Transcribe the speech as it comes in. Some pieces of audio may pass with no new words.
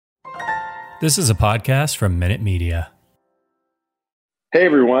This is a podcast from Minute Media. Hey,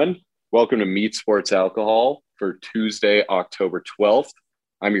 everyone. Welcome to Meet Sports Alcohol for Tuesday, October 12th.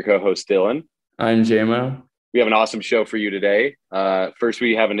 I'm your co-host, Dylan. I'm JMO. We have an awesome show for you today. First,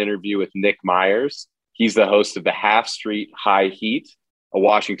 we have an interview with Nick Meyers. He's the host of the Half Street High Heat, a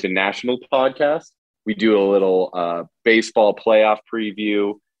Washington National podcast. We do a little baseball playoff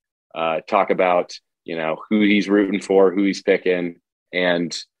preview, talk about, who he's rooting for, who he's picking,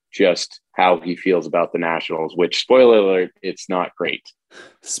 and just how he feels about the Nationals, which, spoiler alert, it's not great.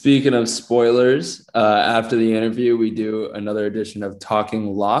 Speaking of spoilers, after the interview, we do another edition of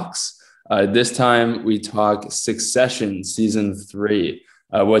Talking Locks. This time we talk Succession Season 3,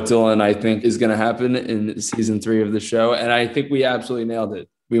 what Dylan and I think is going to happen in Season 3 of the show. And I think we absolutely nailed it.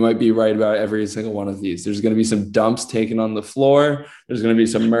 We might be right about every single one of these. There's going to be some dumps taken on the floor. There's going to be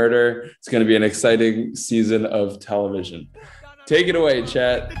some murder. It's going to be an exciting season of television. Take it away,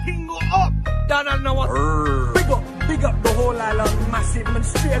 chat. Big up the whole island, massive and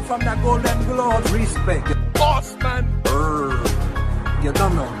straight from the Golden Glove. Respect. Boss man. You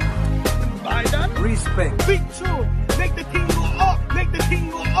don't know. Biden. Respect. Big tune. Make the king go up. Make the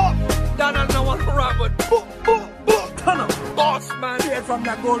king go up. Down on the one Robert. Turn up. Boss man. Straight from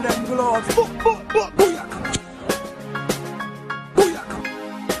the Golden Glove.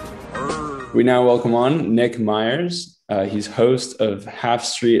 We now welcome on Nick Meyers. He's host of Half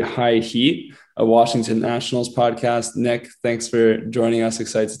Street High Heat, a Washington Nationals podcast. Nick, thanks for joining us.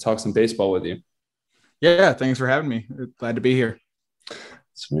 Excited to talk some baseball with you. Yeah, thanks for having me. Glad to be here.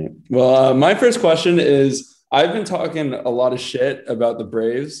 Sweet. Well, my first question is, I've been talking a lot of shit about the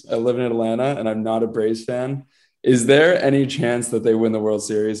Braves. I live in Atlanta, and I'm not a Braves fan. Is there any chance that they win the World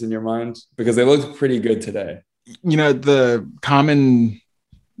Series in your mind? Because they looked pretty good today. The common,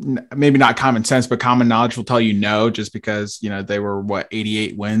 maybe not common sense, but common knowledge will tell you no, just because, they were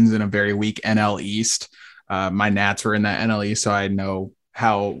 88 wins in a very weak NL East. My Nats were in that NL East, so I know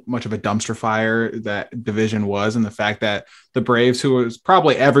how much of a dumpster fire that division was. And the fact that the Braves, who was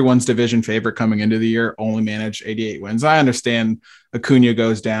probably everyone's division favorite coming into the year, only managed 88 wins. I understand Acuna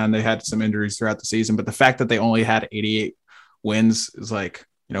goes down. They had some injuries throughout the season, but the fact that they only had 88 wins is like,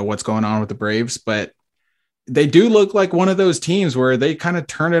 what's going on with the Braves. But they do look like one of those teams where they kind of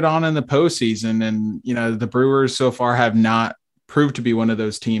turn it on in the postseason. And, the Brewers so far have not proved to be one of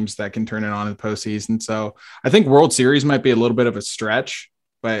those teams that can turn it on in the postseason. So I think World Series might be a little bit of a stretch,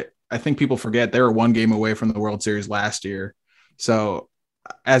 but I think people forget they were one game away from the World Series last year. So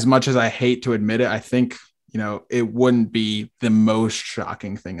as much as I hate to admit it, I think, it wouldn't be the most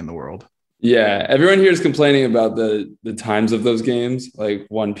shocking thing in the world. Yeah. Everyone here is complaining about the times of those games, like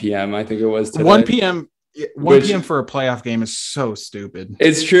 1 p.m. I think it was today. 1 p.m. 1 p.m. for a playoff game is so stupid.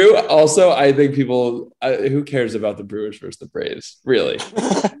 It's true. Also, I think people, who cares about the Brewers versus the Braves? Really?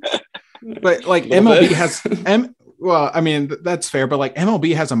 But like MLB has, that's fair. But like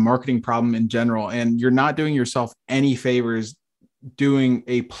MLB has a marketing problem in general, and you're not doing yourself any favors doing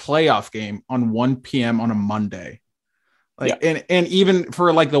a playoff game on 1 p.m. on a Monday. And even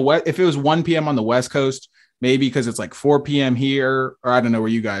for like the West, if it was 1 p.m. on the West Coast, maybe because it's like 4 p.m. here, or I don't know where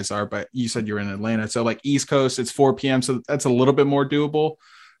you guys are, but you said you're in Atlanta. So like East Coast, it's 4 p.m. So that's a little bit more doable,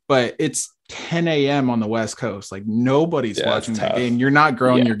 but it's 10 a.m. on the West Coast. Like nobody's watching that game. You're not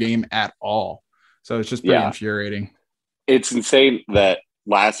growing your game at all. So it's just pretty infuriating. It's insane that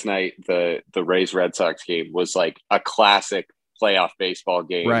last night, the Rays Red Sox game was like a classic playoff baseball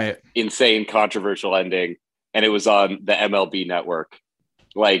game. Right. Insane, controversial ending. And it was on the MLB network.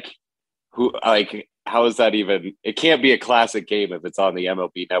 How is that even? It can't be a classic game if it's on the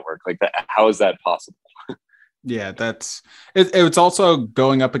MLB network. Like that, how is that possible? Yeah, it's also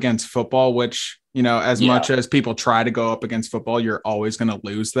going up against football, which, as much as people try to go up against football, you're always going to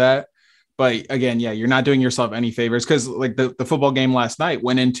lose that. But again, you're not doing yourself any favors, because like the football game last night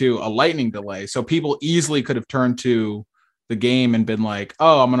went into a lightning delay. So people easily could have turned to the game and been like,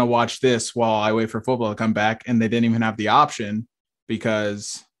 oh, I'm going to watch this while I wait for football to come back. And they didn't even have the option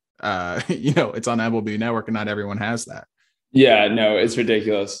because it's on MLB network and not everyone has that. Yeah, no, it's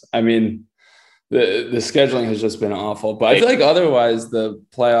ridiculous. I mean, the scheduling has just been awful, but I feel like otherwise the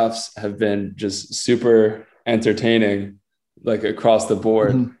playoffs have been just super entertaining, like across the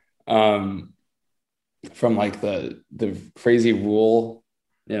board. From like the crazy rule,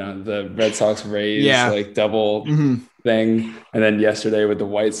 the Red Sox Rays, like double thing. And then yesterday with the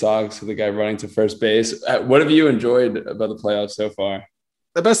White Sox, with the guy running to first base. What have you enjoyed about the playoffs so far?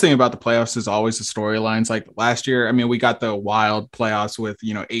 The best thing about the playoffs is always the storylines. Like last year, I mean, we got the wild playoffs with,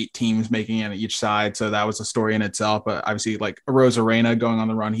 8 teams making it on each side. So that was a story in itself. But obviously, like Arozarena going on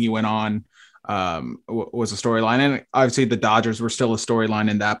the run he went on was a storyline. And obviously the Dodgers were still a storyline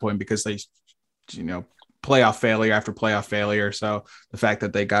in that point because they playoff failure after playoff failure. So the fact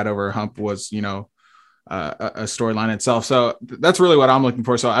that they got over a hump was, a storyline itself. So that's really what I'm looking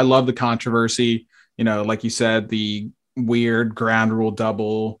for. So I love the controversy, like you said, the weird ground rule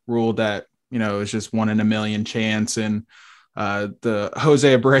double rule that, is just 1 in a million chance. And the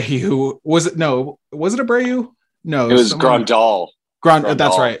Jose Abreu, was it Abreu? No, it was Grandal.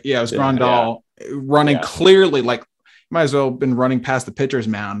 That's right. Yeah, it was Grandal running clearly, like, might as well have been running past the pitcher's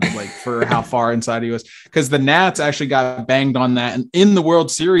mound, like, for how far inside he was. Because the Nats actually got banged on that. And in the World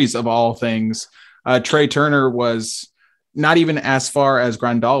Series, of all things, Trey Turner was not even as far as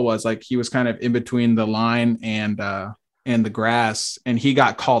Grandal was. Like, he was kind of in between the line and the grass, and he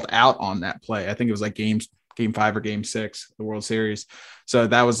got called out on that play. I think it was like game 5 or game 6, the World Series. So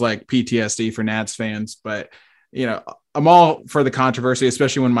that was like PTSD for Nats fans. But, I'm all for the controversy,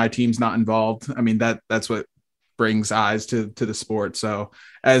 especially when my team's not involved. I mean, that's what brings eyes to the sport. So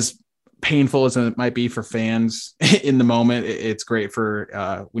as painful as it might be for fans in the moment, it's great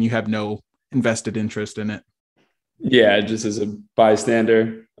for when you have no invested interest in it. Yeah, just as a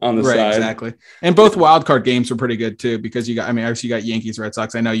bystander on the side. Exactly. And both wild card games were pretty good too, because obviously you got Yankees, Red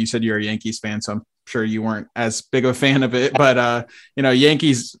Sox. I know you said you're a Yankees fan, so I'm sure you weren't as big of a fan of it, but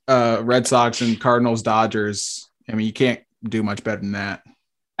Yankees, Red Sox, and Cardinals, Dodgers. I mean, you can't do much better than that.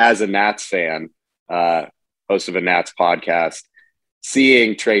 As a Nats fan, host of a Nats podcast,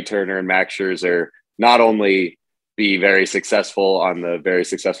 seeing Trey Turner and Max Scherzer not only be very successful on the very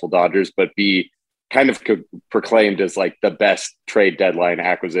successful Dodgers, but be kind of proclaimed as like the best trade deadline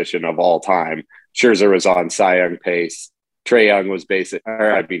acquisition of all time. Scherzer was on Cy Young pace. Trey Turner was basically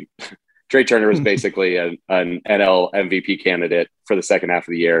an NL MVP candidate for the second half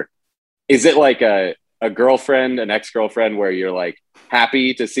of the year. Is it like a girlfriend, an ex-girlfriend, where you're like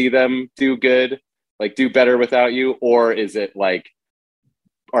happy to see them do good, like do better without you? Or is it like,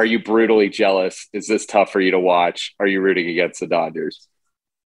 are you brutally jealous? Is this tough for you to watch? Are you rooting against the Dodgers?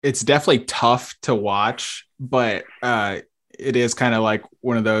 It's definitely tough to watch, but it is kind of like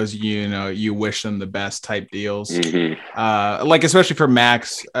one of those, you wish them the best type deals. Mm-hmm. Like, especially for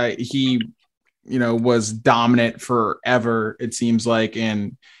Max, he, was dominant forever, it seems like.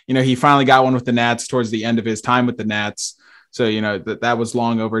 And, he finally got one with the Nats towards the end of his time with the Nats. So, that was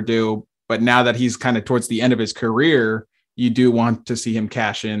long overdue. But now that he's kind of towards the end of his career, you do want to see him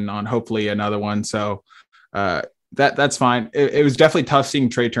cash in on hopefully another one. So that's fine. It was definitely tough seeing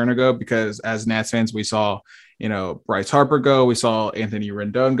Trey Turner go, because as Nats fans, we saw, Bryce Harper go. We saw Anthony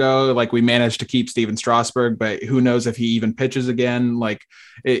Rendon go. Like, we managed to keep Steven Strasburg, but who knows if he even pitches again. Like,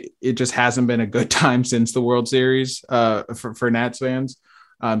 it just hasn't been a good time since the World Series for Nats fans.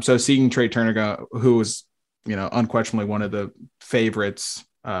 So seeing Trey Turner go, who was, unquestionably one of the favorites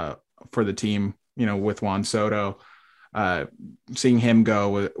for the team, with Juan Soto, seeing him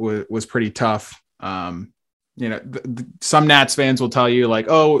go was pretty tough. Some Nats fans will tell you like,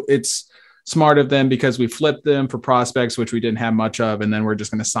 oh, it's smart of them because we flipped them for prospects, which we didn't have much of, and then we're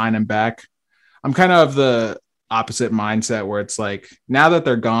just going to sign them back. I'm kind of the opposite mindset, where it's like, now that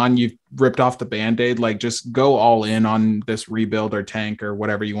they're gone, you've ripped off the Band-Aid, like, just go all in on this rebuild or tank or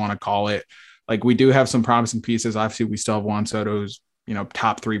whatever you want to call it. Like, we do have some promising pieces. Obviously, we still have Juan Soto, who's,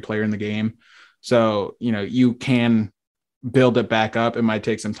 top 3 player in the game. So, you can build it back up. It might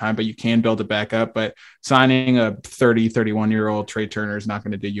take some time, but you can build it back up. But signing a 31-year-old Trey Turner is not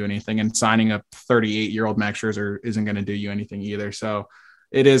going to do you anything. And signing a 38-year-old Max Scherzer isn't going to do you anything either. So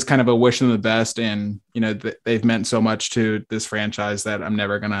it is kind of a wish them the best. And, they've meant so much to this franchise that I'm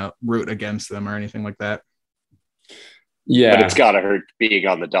never going to root against them or anything like that. Yeah. But it's got to hurt being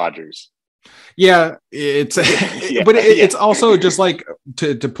on the Dodgers. Yeah, it's it's also just like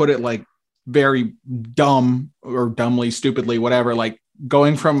to put it like very dumb or dumbly, stupidly, whatever, like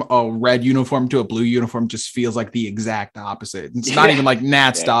going from a red uniform to a blue uniform just feels like the exact opposite. It's not even like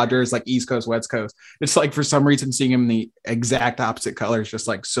Nats, Dodgers, like East Coast, West Coast. It's like, for some reason, seeing him in the exact opposite color is just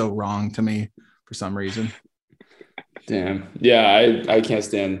like so wrong to me for some reason. Damn. Yeah, I can't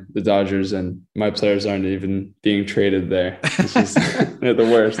stand the Dodgers, and my players aren't even being traded there. It's just they're the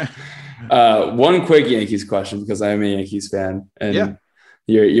worst. One quick Yankees question, because I'm a Yankees fan, and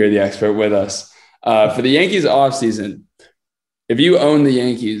you're the expert with us. For the Yankees offseason, if you own the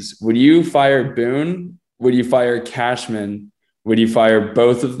Yankees, would you fire Boone? Would you fire Cashman? Would you fire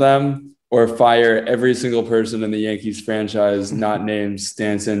both of them, or fire every single person in the Yankees franchise not named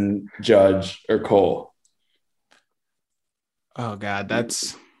Stanton, Judge, or Cole? Oh God,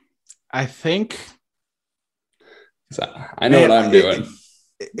 I think I know what I'm doing.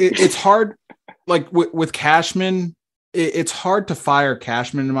 It's hard, like with Cashman, it's hard to fire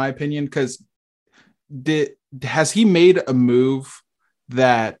Cashman, in my opinion, because has he made a move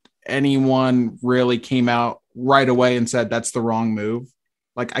that anyone really came out right away and said that's the wrong move.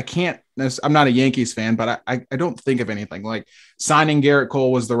 Like I'm not a Yankees fan, but I don't think of anything like signing Garrett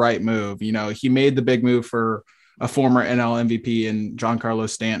Cole was the right move. He made the big move for a former NL MVP and Giancarlo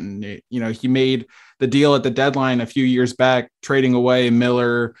Stanton. He made the deal at the deadline a few years back, trading away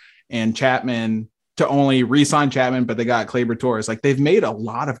Miller and Chapman to only re-sign Chapman, but they got Kleber Torres. Like they've made a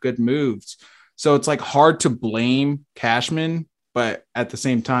lot of good moves. So it's like hard to blame Cashman, but at the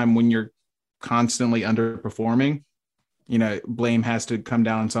same time, when you're constantly underperforming, blame has to come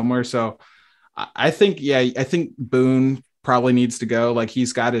down somewhere. So I think Boone probably needs to go. Like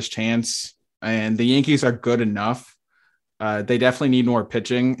he's got his chance and the Yankees are good enough. They definitely need more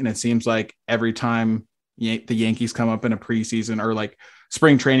pitching. And it seems like every time the Yankees come up in a preseason or like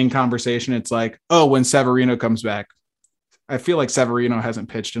spring training conversation, it's like, oh, when Severino comes back. I feel like Severino hasn't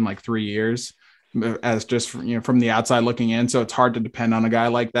pitched in like 3 years as just from the outside looking in. So it's hard to depend on a guy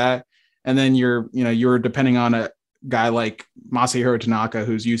like that. And then you're depending on a guy like Masahiro Tanaka,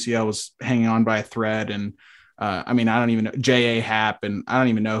 whose UCL was hanging on by a thread. And I don't even know J.A. Happ, and I don't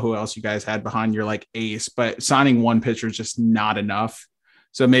even know who else you guys had behind your like ace, but signing one pitcher is just not enough.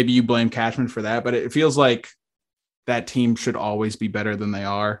 So maybe you blame Cashman for that, but it feels like that team should always be better than they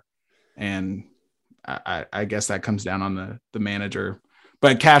are. And I guess that comes down on the manager,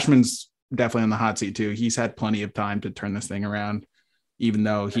 but Cashman's definitely on the hot seat too. He's had plenty of time to turn this thing around, even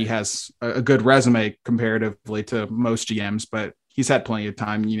though he has a good resume comparatively to most GMs, but he's had plenty of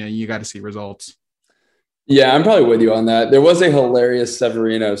time. You got to see results. Yeah, I'm probably with you on that. There was a hilarious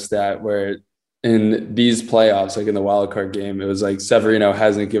Severino stat where in these playoffs, like in the wild card game, it was like Severino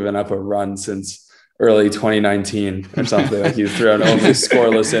hasn't given up a run since early 2019 or something. Like he's thrown only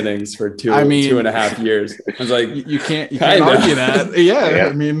scoreless innings for 2.5 years. I was like, you can't argue that. Yeah.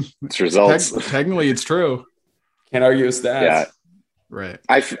 I mean, it's results. Technically it's true. Can't argue with stats. Yeah. Right.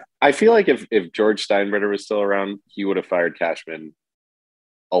 I feel like if George Steinbrenner was still around, he would have fired Cashman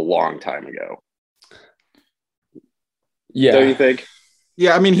a long time ago. Yeah. Don't you think?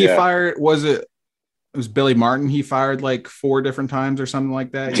 Yeah. I mean, he fired, it was Billy Martin. He fired like 4 different times or something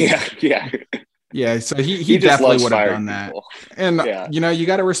like that. Yeah. Yeah. So he definitely would have done that. And, you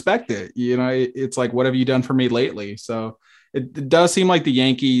got to respect it. It's like, what have you done for me lately? So it does seem like the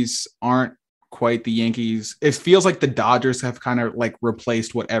Yankees aren't quite the Yankees. It feels like the Dodgers have kind of like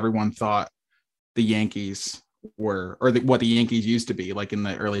replaced what everyone thought the Yankees were, or what the Yankees used to be like in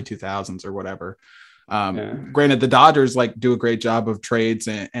the early 2000s or whatever. Granted, the Dodgers like do a great job of trades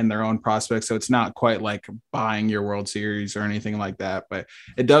and their own prospects, so it's not quite like buying your World Series or anything like that, but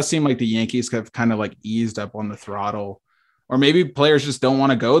it does seem like the Yankees have kind of like eased up on the throttle, or maybe players just don't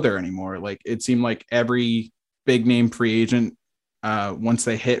want to go there anymore. Like it seemed like every big name free agent, once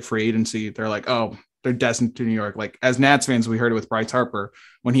they hit free agency, they're like, oh, they're destined to New York. Like as Nats fans, we heard it with Bryce Harper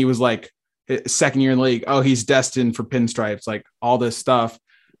when he was like his second year in the league. Oh, he's destined for pinstripes, like all this stuff.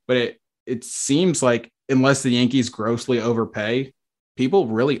 But it seems like unless the Yankees grossly overpay, people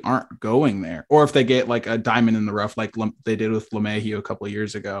really aren't going there. Or if they get like a diamond in the rough, like they did with LeMahieu a couple of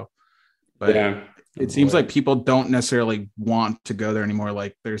years ago. But it seems like people don't necessarily want to go there anymore.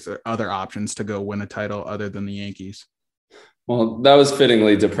 Like there's other options to go win a title other than the Yankees. Well, that was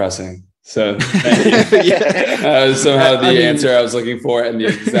fittingly depressing. So somehow the answer I was looking for and the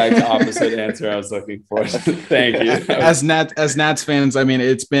exact opposite answer I was looking for. Thank you. As Nats fans, I mean,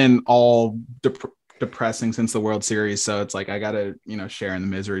 it's been all depressing since the World Series. So it's like, I got to, share in the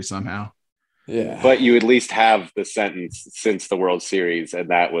misery somehow. Yeah. But you at least have the sentence since the World Series,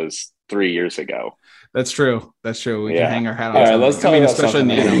 and that was 3 years ago. That's true. We can hang our hat on. All right, let's talk about especially in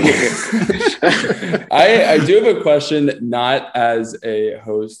the analytics. I do have a question, not as a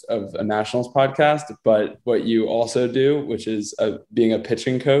host of a Nationals podcast, but what you also do, which is being a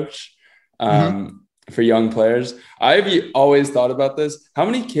pitching coach for young players. I've always thought about this. How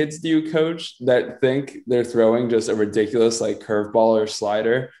many kids do you coach that think they're throwing just a ridiculous like curveball or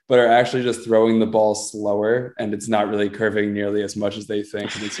slider, but are actually just throwing the ball slower and it's not really curving nearly as much as they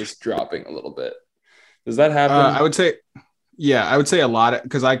think and it's just dropping a little bit? Does that happen? I would say a lot,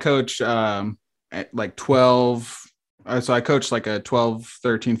 because I coach at like 12. So I coach like a 12,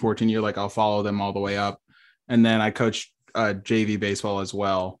 13, 14 year, like I'll follow them all the way up. And then I coach JV baseball as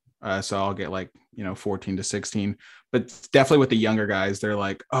well. So I'll get like, 14 to 16, but definitely with the younger guys, they're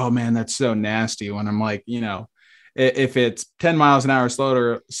like, oh man, that's so nasty. When I'm like, if it's 10 miles an hour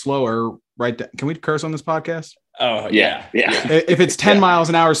slower, right. Can we curse on this podcast? Oh yeah. If it's 10 miles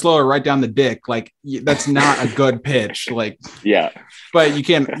an hour slower, right down the dick, like that's not a good pitch. Like, yeah, but you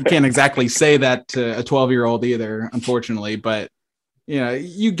can't exactly say that to a 12-year-old either, unfortunately. But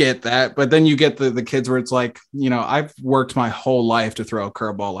you get that, but then you get the kids where it's like, I've worked my whole life to throw a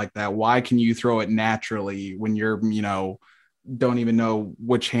curveball like that. Why can you throw it naturally when you're, don't even know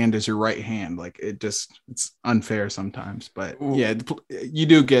which hand is your right hand? Like it's unfair sometimes, but yeah, you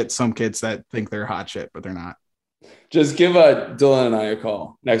do get some kids that think they're hot shit, but they're not. Just give Dylan and I a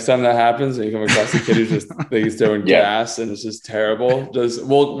call next time that happens, and you come across a kid who just thinks he's doing gas and it's just terrible. Just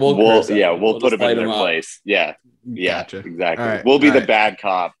we'll put them in their place. Yeah, gotcha. Exactly. Right. We'll be the bad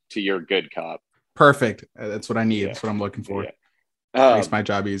cop to your good cop. Perfect. That's what I need. That's what I'm looking for. Makes my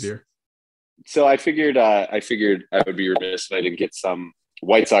job easier. So I figured I would be remiss if I didn't get some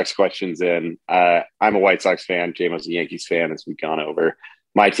White Sox questions in. I'm a White Sox fan. JMO's a Yankees fan, as we've gone over.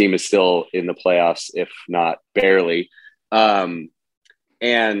 My team is still in the playoffs, if not barely. And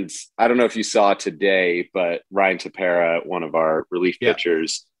I don't know if you saw today, but Ryan Tepera, one of our relief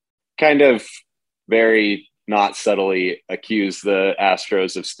pitchers, kind of very not subtly accused the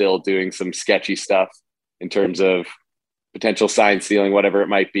Astros of still doing some sketchy stuff in terms of potential sign stealing, whatever it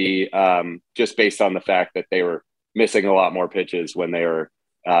might be, just based on the fact that they were missing a lot more pitches when they were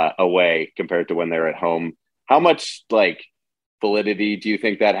away compared to when they're at home. How much validity do you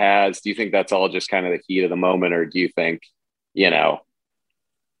think that has? Do you think that's all just kind of the heat of the moment, or do you think, do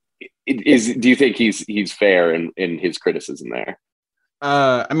you think he's fair in his criticism there?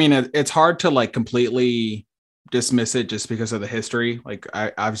 I mean, it's hard to completely dismiss it just because of the history.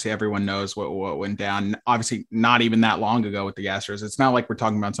 Obviously everyone knows what went down. Obviously not even that long ago with the Astros. It's not like we're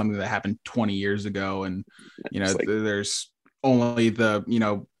talking about something that happened 20 years ago. And, there's only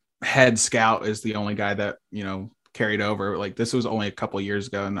the, head scout is the only guy that, carried over. This was only a couple of years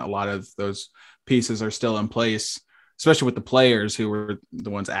ago, and a lot of those pieces are still in place, especially with the players who were the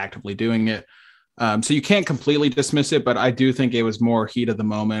ones actively doing it. So you can't completely dismiss it, but I do think it was more heat of the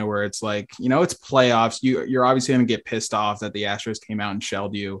moment where it's it's playoffs. You're obviously going to get pissed off that the Astros came out and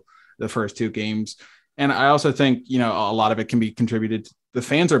shelled you the first two games. And I also think, a lot of it can be contributed. The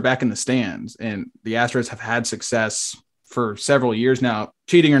fans are back in the stands, and the Astros have had success for several years now,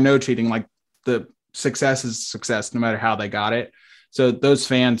 cheating or no cheating. The success is success no matter how they got it. So those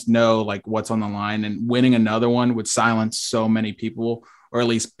fans know what's on the line, and winning another one would silence so many people, or at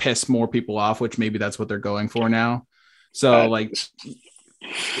least piss more people off, which maybe that's what they're going for now. So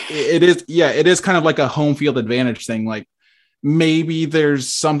it is kind of like a home field advantage thing. Maybe there's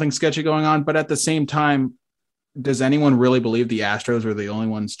something sketchy going on, but at the same time, does anyone really believe the Astros were the only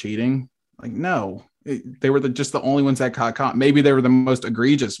ones cheating? No, they were just the only ones that got caught. Maybe they were the most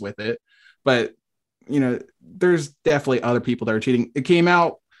egregious with it, but there's definitely other people that are cheating. It came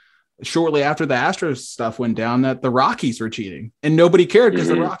out shortly after the Astros stuff went down that the Rockies were cheating, and nobody cared because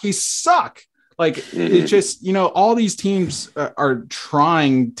the Rockies suck. It's just, all these teams are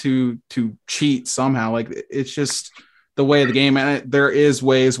trying to cheat somehow. It's just the way of the game. And there is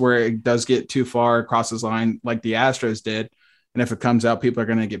ways where it does get too far across this line, like the Astros did. And if it comes out, people are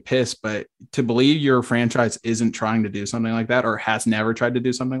going to get pissed. But to believe your franchise isn't trying to do something like that, or has never tried to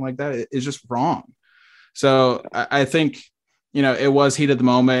do something like that, is just wrong. So I think, it was heat of the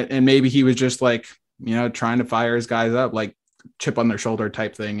moment, and maybe he was just trying to fire his guys up, chip on their shoulder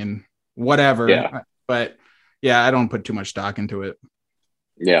type thing and whatever. Yeah. But yeah, I don't put too much stock into it.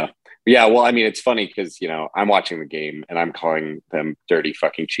 Yeah. Yeah. Well, I mean, it's funny because, I'm watching the game and I'm calling them dirty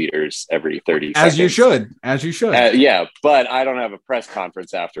fucking cheaters every 30 seconds. As you should. Yeah. But I don't have a press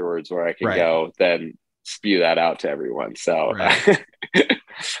conference afterwards where I can go then spew that out to everyone. So,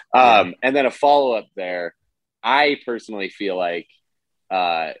 and then a follow-up there. I personally feel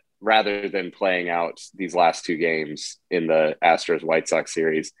rather than playing out these last two games in the Astros White Sox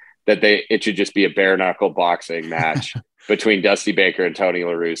series, that it should just be a bare knuckle boxing match between Dusty Baker and Tony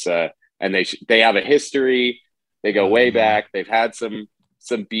La Russa. And they have a history. They go way back. They've had some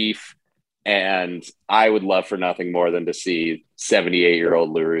beef, and I would love for nothing more than to see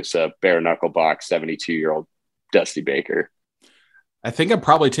 78-year-old La Russa bare knuckle box 72-year-old Dusty Baker. I think I'm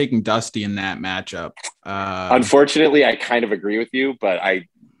probably taking Dusty in that matchup. Unfortunately, I kind of agree with you, but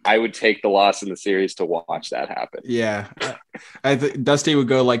I would take the loss in the series to watch that happen. Yeah. I think Dusty would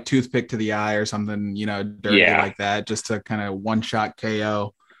go toothpick to the eye or something, dirty like that, just to kind of one-shot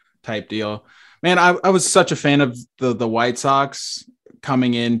KO type deal. Man, I was such a fan of the White Sox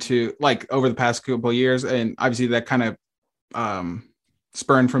coming into over the past couple of years. And obviously that kind of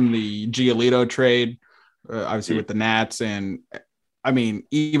spurned from the Giolito trade, obviously with the Nats. And I mean,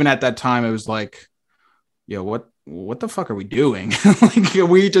 even at that time, it was what the fuck are we doing?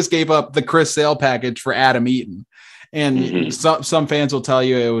 We just gave up the Chris Sale package for Adam Eaton. And some fans will tell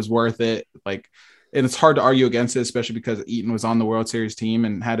you it was worth it. And it's hard to argue against it, especially because Eaton was on the World Series team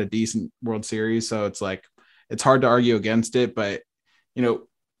and had a decent World Series. So it's hard to argue against it. But you know,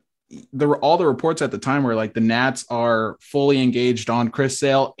 all the reports at the time were like the Nats are fully engaged on Chris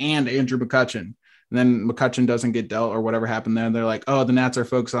Sale and Andrew McCutchen. And then McCutchen doesn't get dealt or whatever happened there. They're like, oh, the Nats are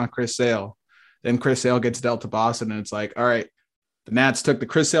focused on Chris Sale. Then Chris Sale gets dealt to Boston. And it's like, all right, the Nats took the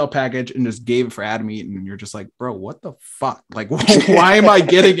Chris Sale package and just gave it for Adam Eaton. And you're just like, bro, what the fuck? Like, why am I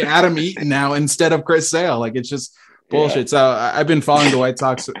getting Adam Eaton now instead of Chris Sale? Like, it's just bullshit. So I've been following the White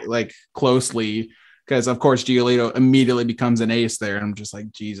Sox like closely, because of course Giolito immediately becomes an ace there. And I'm just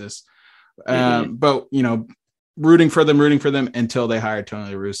like, Jesus. But, you know, rooting for them until they hired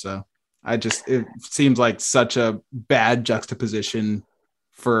Tony La Russa. It seems like such a bad juxtaposition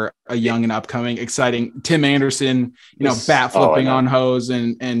for a young and upcoming, exciting Tim Anderson, you know, bat flipping on hose,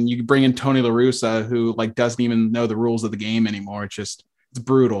 and you bring in Tony La Russa, who like doesn't even know the rules of the game anymore. It's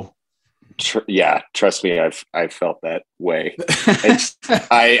brutal. Yeah, trust me, I've felt that way.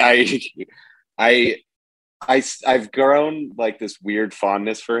 I've grown like this weird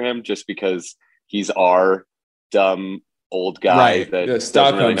fondness for him just because he's our dumb old guy that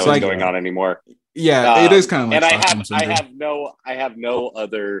doesn't really know what's going on anymore. Yeah, it is kind of like, and I have no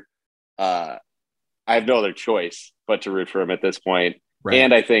other choice but to root for him at this point. Right.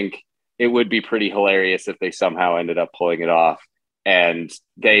 And I think it would be pretty hilarious if they somehow ended up pulling it off and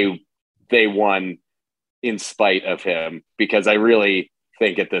they won in spite of him, because I really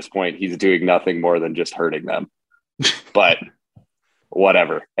think at this point he's doing nothing more than just hurting them. But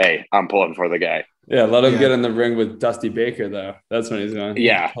whatever. Hey, I'm pulling for the guy. Yeah, let him get in the ring with Dusty Baker, though. That's when he's going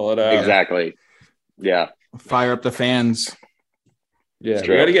to pull it out. Exactly. Yeah. Fire up the fans. Yeah,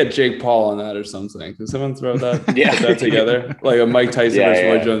 we got to get Jake Paul on that or something. Can someone throw that, put that together? Like a Mike Tyson versus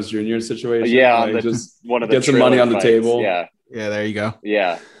Roy Jones Jr. situation? Yeah, like just one of the get some money on the table. Yeah. Yeah, there you go.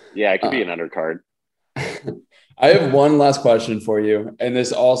 Yeah. Yeah, it could be an undercard. I have one last question for you, and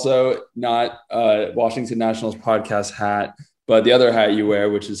this also not Washington Nationals podcast hat, but the other hat you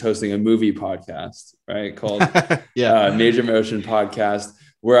wear, which is hosting a movie podcast, right? Called Major Motion Podcast,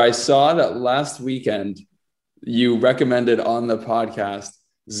 where I saw that last weekend you recommended on the podcast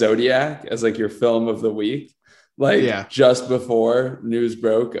Zodiac as like your film of the week, just before news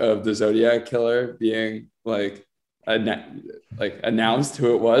broke of the Zodiac killer being announced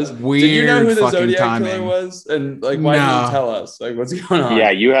who it was. Weird. Did you know who the Zodiac timing. Killer was? And like, why didn't you tell us? Like, what's going on? Yeah,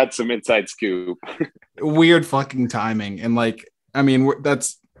 you had some inside scoop. Weird fucking timing. And like, I mean,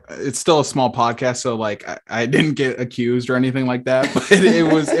 it's still a small podcast, so like I didn't get accused or anything like that, but it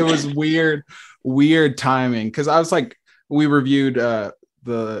was weird timing, because I was like, we reviewed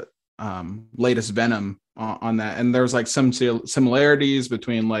the latest Venom on that, and there's like some similarities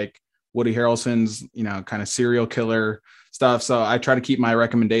between like Woody Harrelson's, you know, kind of serial killer stuff. So I try to keep my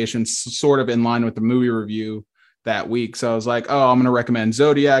recommendations sort of in line with the movie review that week. So I was like, oh, I'm going to recommend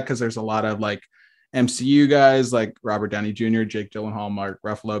Zodiac because there's a lot of like MCU guys like Robert Downey Jr., Jake Gyllenhaal, Mark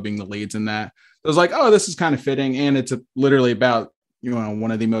Ruffalo being the leads in that. So I was like, oh, this is kind of fitting. And it's literally about, you know,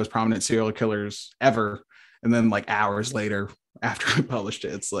 one of the most prominent serial killers ever. And then like hours later, after we published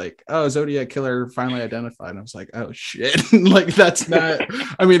it, it's like, oh, Zodiac killer finally identified. And I was like, oh shit. Like, that's not,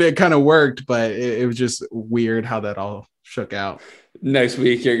 I mean, it kind of worked, but it was just weird how that all shook out. Next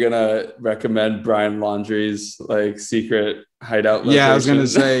week, you're going to recommend Brian Laundrie's like secret hideout location. Yeah, I was going to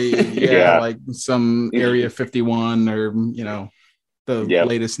say, like some Area 51 or, you know, the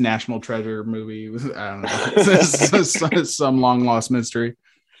latest National Treasure movie. I don't know. Some long lost mystery.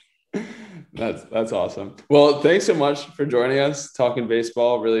 That's awesome. Well, thanks so much for joining us, talking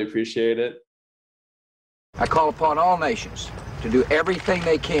baseball. Really appreciate it. I call upon all nations to do everything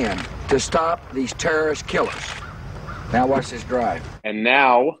they can to stop these terrorist killers. Now watch this drive. And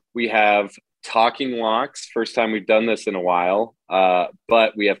now we have Talking Locks. First time we've done this in a while,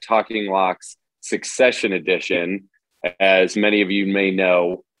 but we have Talking Locks Succession Edition. As many of you may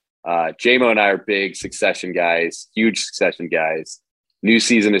know, J-Mo and I are big Succession guys, huge Succession guys. New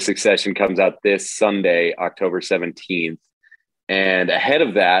season of Succession comes out this Sunday, October 17th. And ahead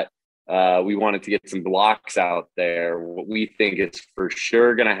of that, we wanted to get some blocks out there, what we think is for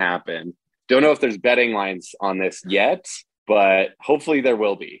sure going to happen. Don't know if there's betting lines on this yet, but hopefully there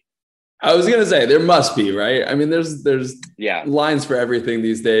will be. I was going to say, there must be, right? I mean, there's lines for everything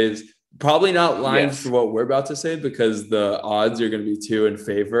these days. Probably not lines for what we're about to say, because the odds are going to be too in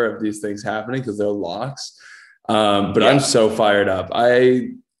favor of these things happening because they're locks. But I'm so fired up.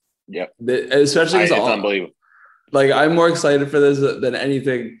 Especially it's unbelievable. Like, I'm more excited for this than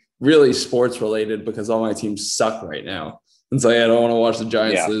anything really sports related, because all my teams suck right now. It's like, I don't want to watch the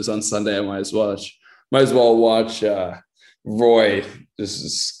Giants lose on Sunday. I might as well watch Roy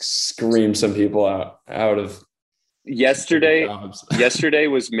just scream some people out of yesterday. Yesterday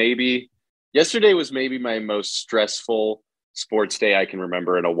was maybe my most stressful sports day I can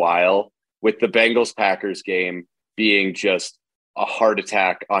remember in a while, with the Bengals-Packers game being just a heart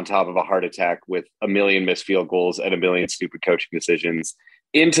attack on top of a heart attack with a million missed field goals and a million stupid coaching decisions,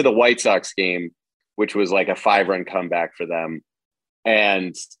 into the White Sox game, which was like a 5-run comeback for them.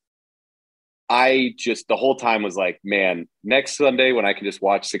 And I just the whole time was like, man, next Sunday when I can just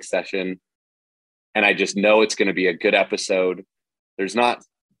watch Succession and I just know it's going to be a good episode. There's not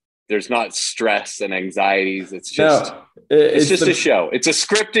stress and anxieties. It's just a show. It's a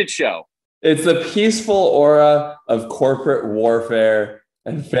scripted show. It's the peaceful aura of corporate warfare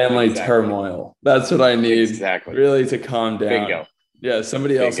and family turmoil. That's what I need really to calm down. Bingo. Yeah,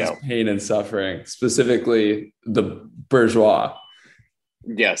 somebody else's pain and suffering, specifically the bourgeois.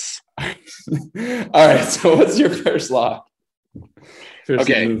 Yes. All right. So what's your first lock?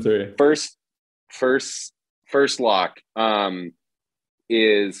 Season 3. First lock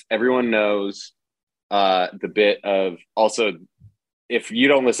is everyone knows the bit of also if you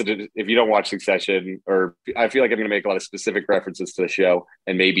don't watch Succession, or I feel like I'm going to make a lot of specific references to the show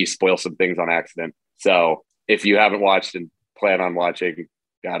and maybe spoil some things on accident. So if you haven't watched and plan on watching,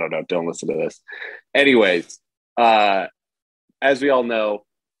 I don't know, don't listen to this. Anyways, as we all know,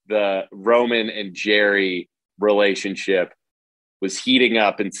 the Roman and Jerry relationship was heating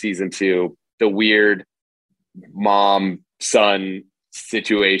up in season 2, the weird mom-son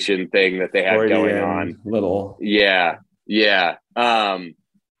situation thing that they had going on. Yeah.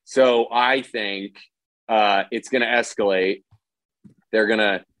 So I think it's going to escalate. They're going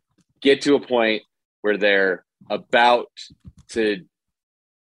to get to a point where they're about to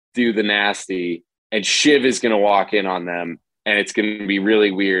do the nasty, and Shiv is going to walk in on them, and it's going to be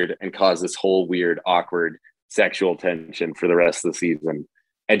really weird and cause this whole weird, awkward sexual tension for the rest of the season.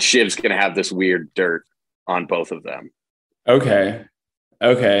 And Shiv's going to have this weird dirt on both of them. Okay.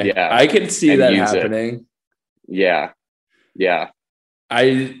 Yeah. I can see that happening. Yeah.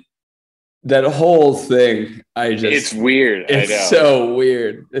 That whole thing, it's weird. It's so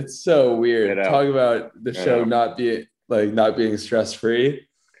weird. It's so weird. Talk about the show not being stress-free.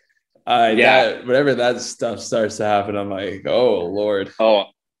 Whenever that stuff starts to happen, I'm like, oh Lord. Oh,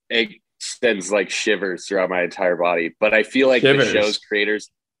 it sends like shivers throughout my entire body. But I feel like the show's creators,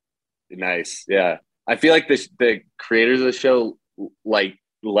 nice. Yeah. I feel like the creators of the show like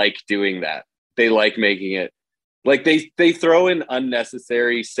doing that. They like making it like they throw in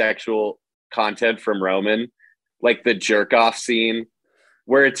unnecessary sexual content from Roman, like the jerk off scene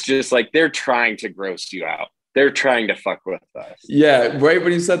where it's just like they're trying to gross you out. They're trying to fuck with us. Yeah, right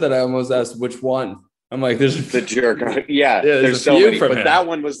when you said that, I almost asked which one. I'm like, there's the jerk off. Yeah, there's so many, but that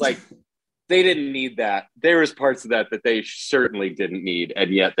one was like they didn't need that. There was parts of that they certainly didn't need,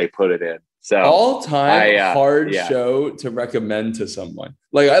 and yet they put it in. So all-time hard show to recommend to someone.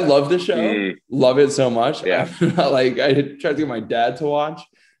 Like, I love the show, love it so much. Yeah, like I tried to get my dad to watch,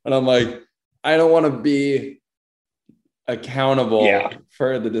 and I'm like, I don't want to be accountable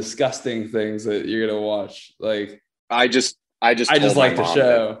for the disgusting things that you're gonna watch. Like, I just like the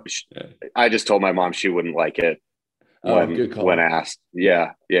show. I just told my mom she wouldn't like it when asked.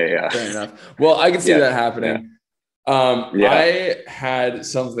 Yeah. Fair enough. Well, I can see that happening. I had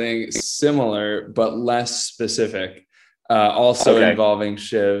something similar but less specific, also involving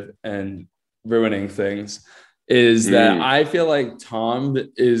Shiv and ruining things, is that I feel like Tom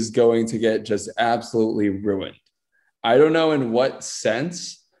is going to get just absolutely ruined. I don't know in what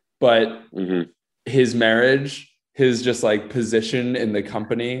sense, but his marriage, his just like position in the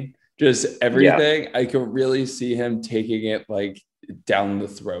company, just everything, I could really see him taking it like down the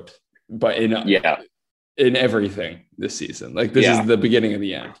throat, but in everything this season. Like, this is the beginning of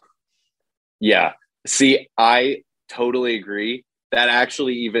the end. Yeah. See, I totally agree. That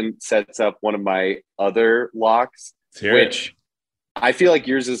actually even sets up one of my other locks, which I feel like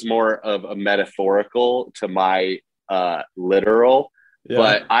yours is more of a metaphorical to my literal,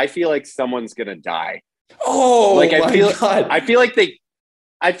 but I feel like someone's going to die. Oh, like God. I feel like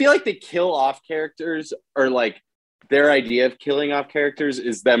they kill off characters, or like their idea of killing off characters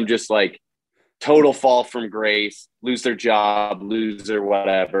is them just like total fall from grace, lose their job, lose their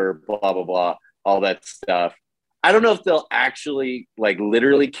whatever, blah, blah, blah, all that stuff. I don't know if they'll actually like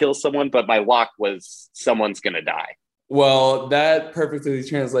literally kill someone, but my lock was someone's going to die. Well, that perfectly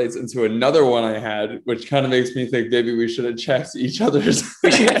translates into another one I had, which kind of makes me think maybe we should have checked each other's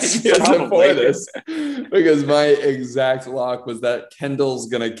before this, because my exact lock was that Kendall's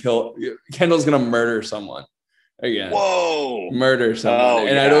going to murder someone. Again. Whoa. Murder someone.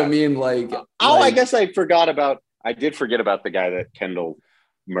 I don't mean like I guess I did forget about the guy that Kendall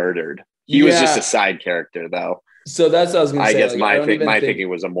murdered. He was just a side character though. So that's what I was going to say. I guess my thinking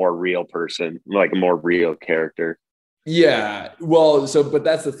was a more real person, like a more real character. Yeah. Well, but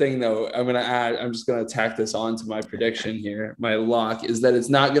that's the thing though. I'm just going to tack this on to my prediction here. My lock is that it's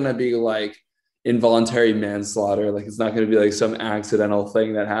not going to be like involuntary manslaughter. Like it's not going to be like some accidental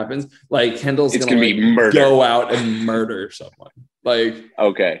thing that happens. Like Kendall's going to be murder. Go out and murder someone. Like,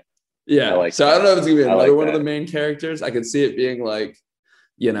 okay. Yeah. I don't know if it's going to be another one of the main characters. I could see it being like,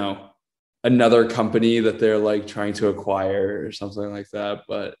 another company that they're like trying to acquire or something like that.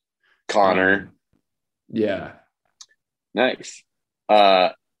 But Connor. Yeah. Nice.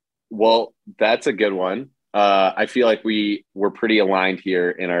 Well, that's a good one. I feel like we're pretty aligned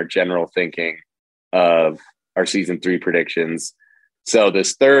here in our general thinking of our season 3 predictions. So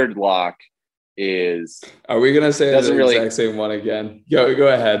this third lock is. Are we gonna say the exact same one again? Go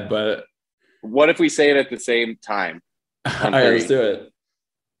ahead. But what if we say it at the same time? All right, let's do it.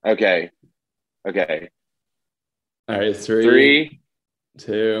 Okay. All right, 3,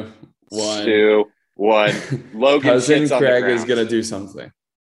 2, 1. 2, 1. Logan Cousin Craig is gonna do something.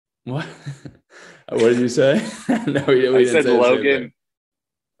 What? What did you say? No, we didn't say Logan.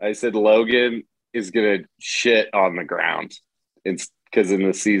 I said Logan is gonna shit on the ground. It's because in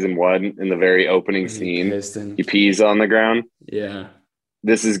the season 1, in the very opening scene, he pees on the ground. Yeah.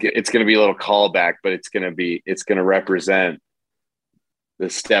 It's gonna be a little callback, but it's gonna represent the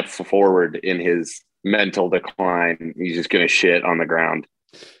step forward in his mental decline. He's just gonna shit on the ground.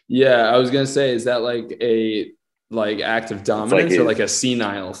 Yeah, I was gonna say, is that like a act of dominance or like a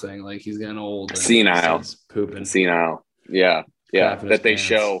senile thing? Like he's getting old. Senile. Pooping. Senile. Yeah. Yeah. That they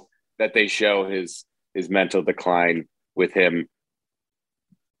pants. show his mental decline with him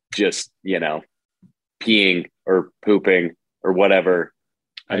just, peeing or pooping or whatever.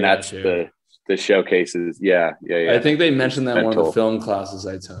 And that's the showcases. Yeah. I think they mentioned that in one of the film classes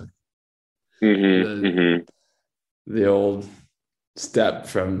I took. The old step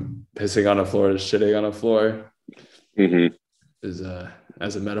from pissing on a floor to shitting on a floor is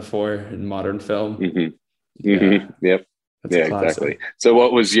as a metaphor in modern film. Yep. Exactly. So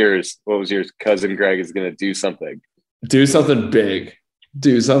what was yours? Cousin Greg is going to do something. Do something big.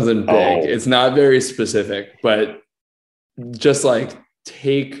 It's not very specific, but just like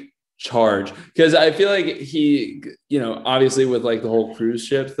take charge, because I feel like he, obviously with like the whole cruise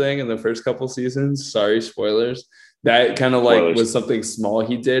ship thing in the first couple seasons, sorry, spoilers, that kind of like was something small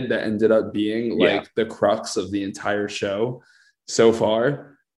he did that ended up being like the crux of the entire show so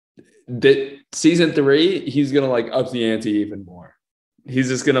far. That season 3, he's gonna like up the ante even more. He's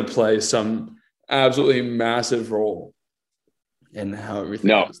just gonna play some absolutely massive role in how everything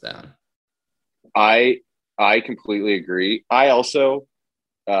goes down. I completely agree. I also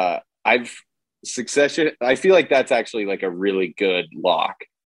Succession, I feel like that's actually like a really good lock.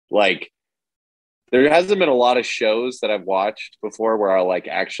 Like there hasn't been a lot of shows that I've watched before where I'll like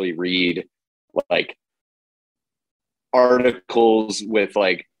actually read like articles with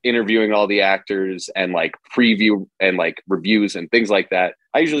like interviewing all the actors and like preview and like reviews and things like that.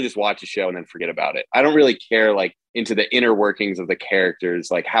 I usually just watch a show and then forget about it. I don't really care like into the inner workings of the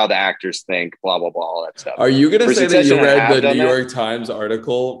characters, like how the actors think, blah, blah, blah, all that stuff. Are you going to say that you read the New York Times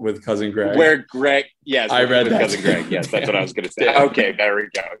article with Cousin Greg? Where Greg, yes. I read that. Cousin Greg, yes, that's what I was going to say. Yeah. Okay, there we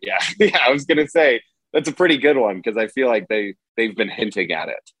go. Yeah. Yeah, I was going to say, that's a pretty good one because I feel like they've been hinting at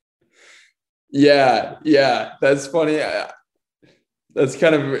it. Yeah. That's funny. That's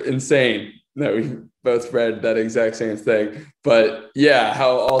kind of insane that we both read that exact same thing. But yeah,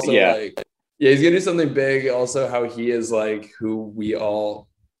 how also like, he's gonna do something big. Also, how he is like how we all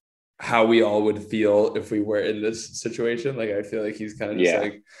would feel if we were in this situation. Like, I feel like he's kind of just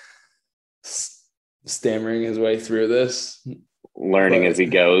like stammering his way through this, learning as he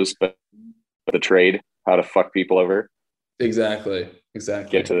goes, but betrayed how to fuck people over. Exactly.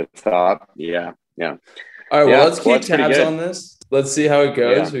 Get to the top. Yeah. All right. Well, let's keep tabs on this. Let's see how it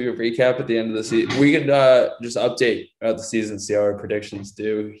goes. We can recap at the end of the season. We could just update about the season, see how our predictions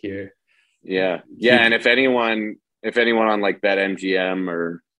do here. Yeah. And if anyone on like BetMGM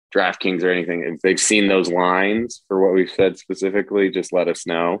or DraftKings or anything, if they've seen those lines for what we've said specifically, just let us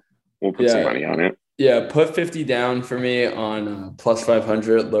know. We'll put some money on it. Yeah, put 50 down for me on plus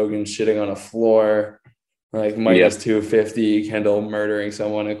 500. Logan shitting on a floor, like minus 250. Kendall murdering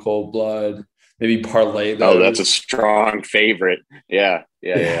someone in cold blood. Maybe parlay those. Oh, that's a strong favorite. Yeah.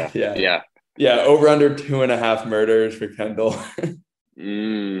 Over under 2.5 murders for Kendall.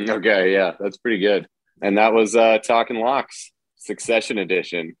 Okay, yeah, that's pretty good. And that was Talking Locks, Succession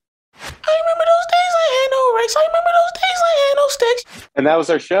Edition. I remember those days I had no rights. I remember those days I had no sticks. And that was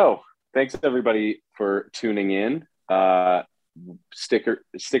our show. Thanks everybody for tuning in. Stick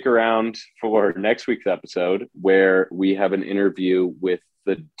around for next week's episode where we have an interview with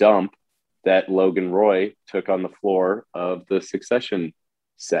the Dump that Logan Roy took on the floor of the Succession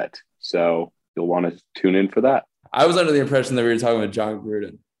set. So you'll want to tune in for that. I was under the impression that we were talking about John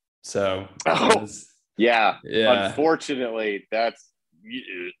Gruden. So yeah. Yeah. Unfortunately, that's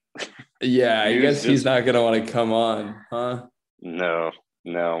yeah. I guess he's not going to want to come on, huh? No.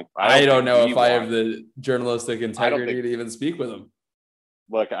 I don't know if I have the journalistic integrity to even speak with him.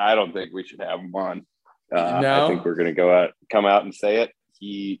 Look, I don't think we should have him on. No? I think we're going to come out and say it.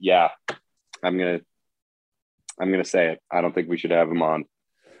 I'm going to say it. I don't think we should have him on.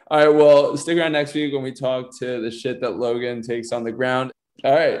 All right, well, stick around next week when we talk to the shit that Logan takes on the ground.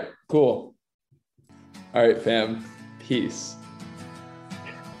 All right, cool. All right, fam. Peace.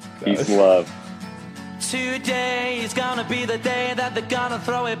 Peace and love. Today is gonna be the day that they're gonna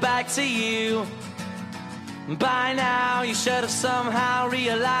throw it back to you. By now, you should have somehow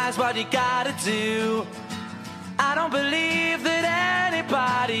realized what you gotta do. I don't believe that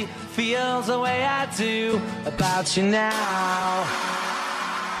anybody feels the way I do about you now.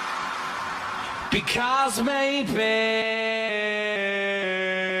 Because maybe